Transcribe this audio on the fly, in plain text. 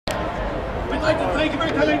I'd like to thank you for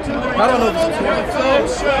coming to the Talk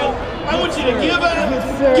Show. I want you to give it up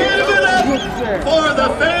for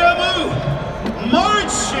the FAMU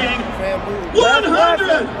marching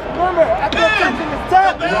 100. Remember, after and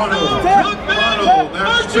tap, the battle,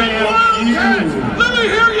 marching Wildcats. Let me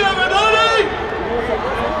hear you, everybody.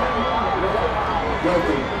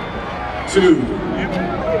 Welcome to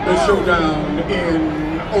the showdown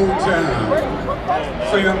in Old Town.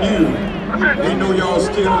 FAMU. We know y'all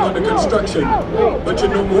still under construction, but you're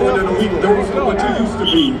no more than a week those from what you used to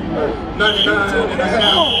be. 99 and a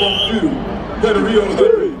half won't do, but a real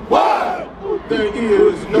 100. There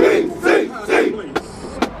is no place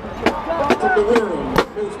from the world.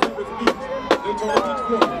 Most people meet, they told each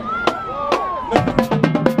one.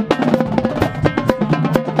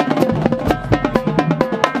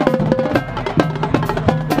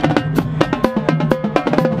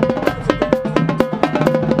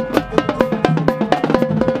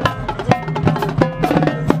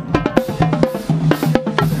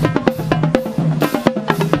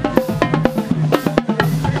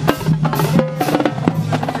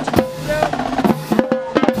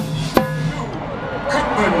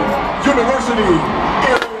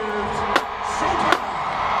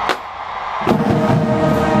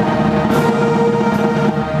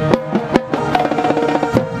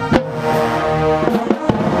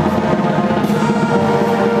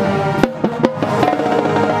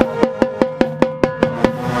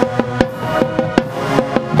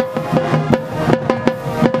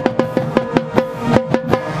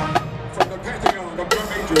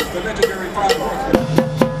 The legendary Five Horsemen.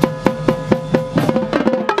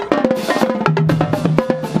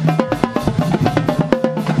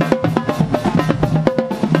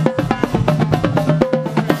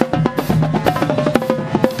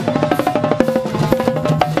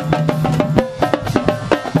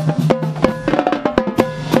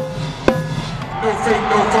 No fake,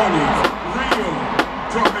 no phonies. Real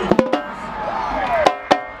drum beat.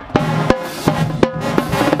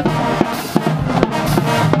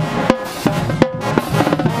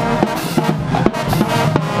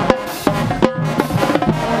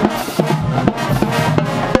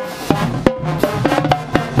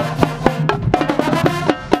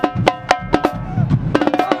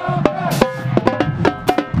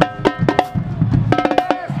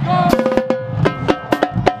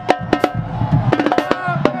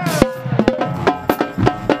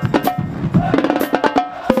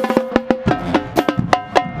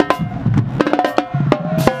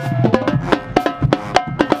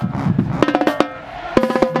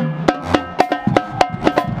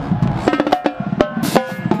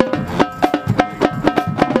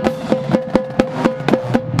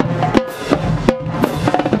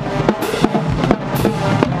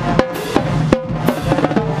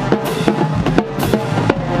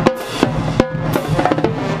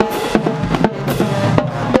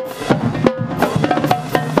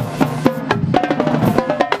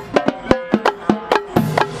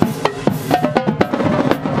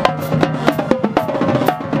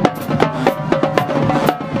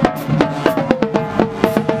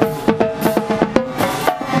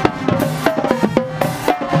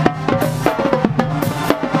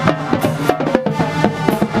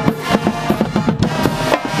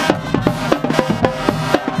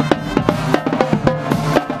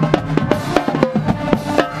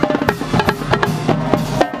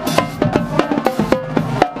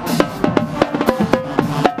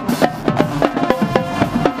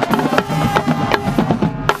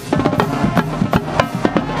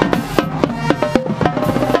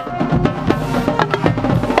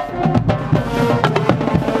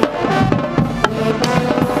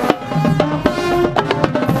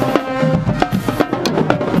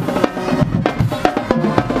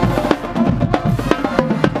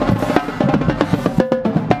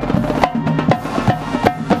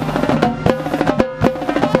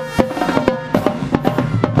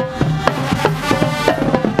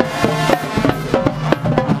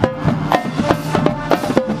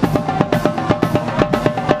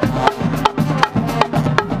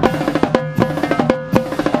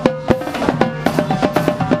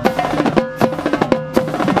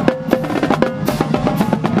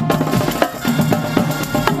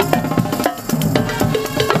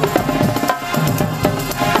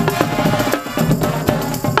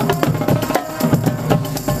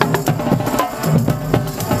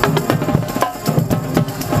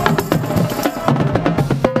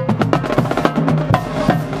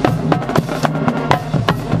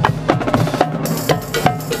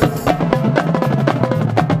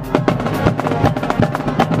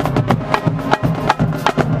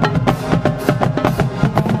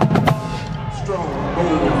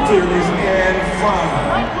 Fearless and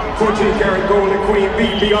 5, 14 karat gold and Queen B,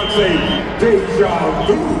 Beyonce, Deja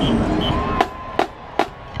Vu.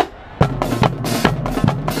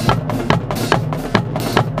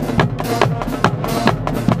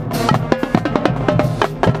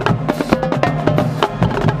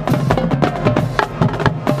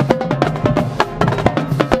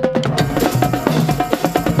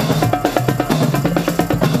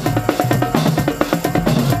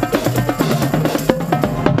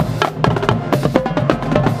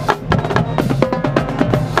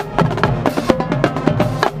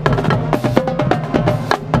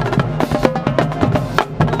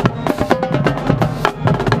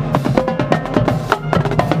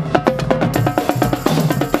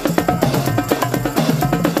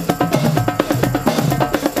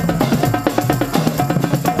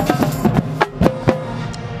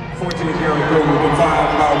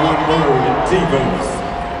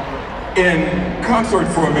 In concert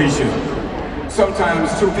formation,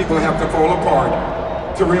 sometimes two people have to fall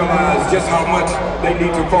apart to realize just how much they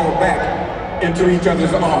need to fall back into each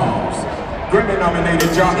other's arms.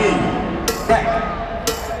 Grammy-nominated Johnny,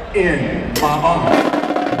 back in my arms.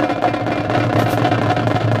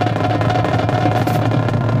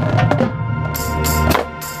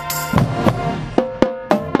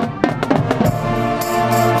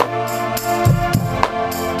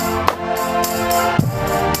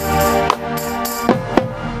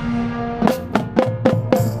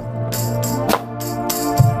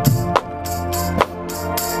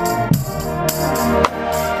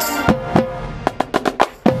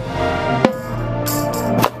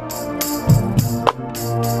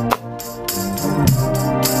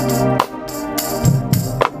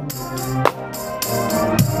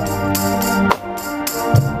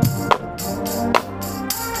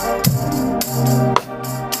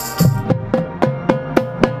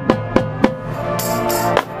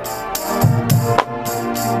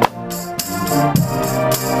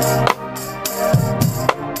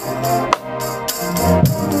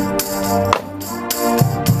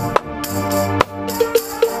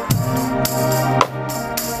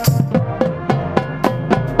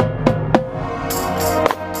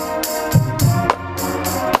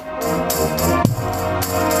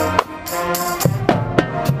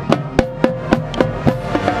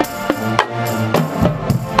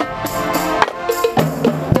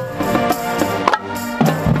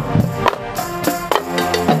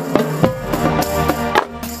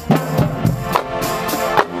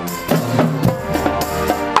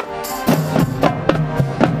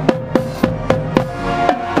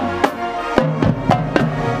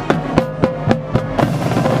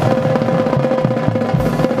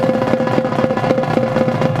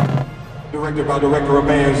 Directed by Director of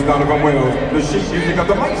Bands, Donovan Wells, the sheet music of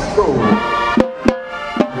the maestro.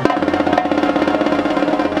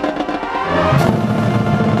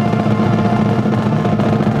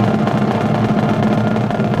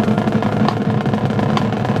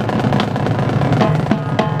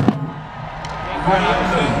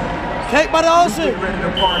 Cake by the ocean. Ready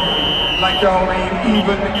to party like y'all ain't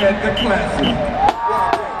even at the classic.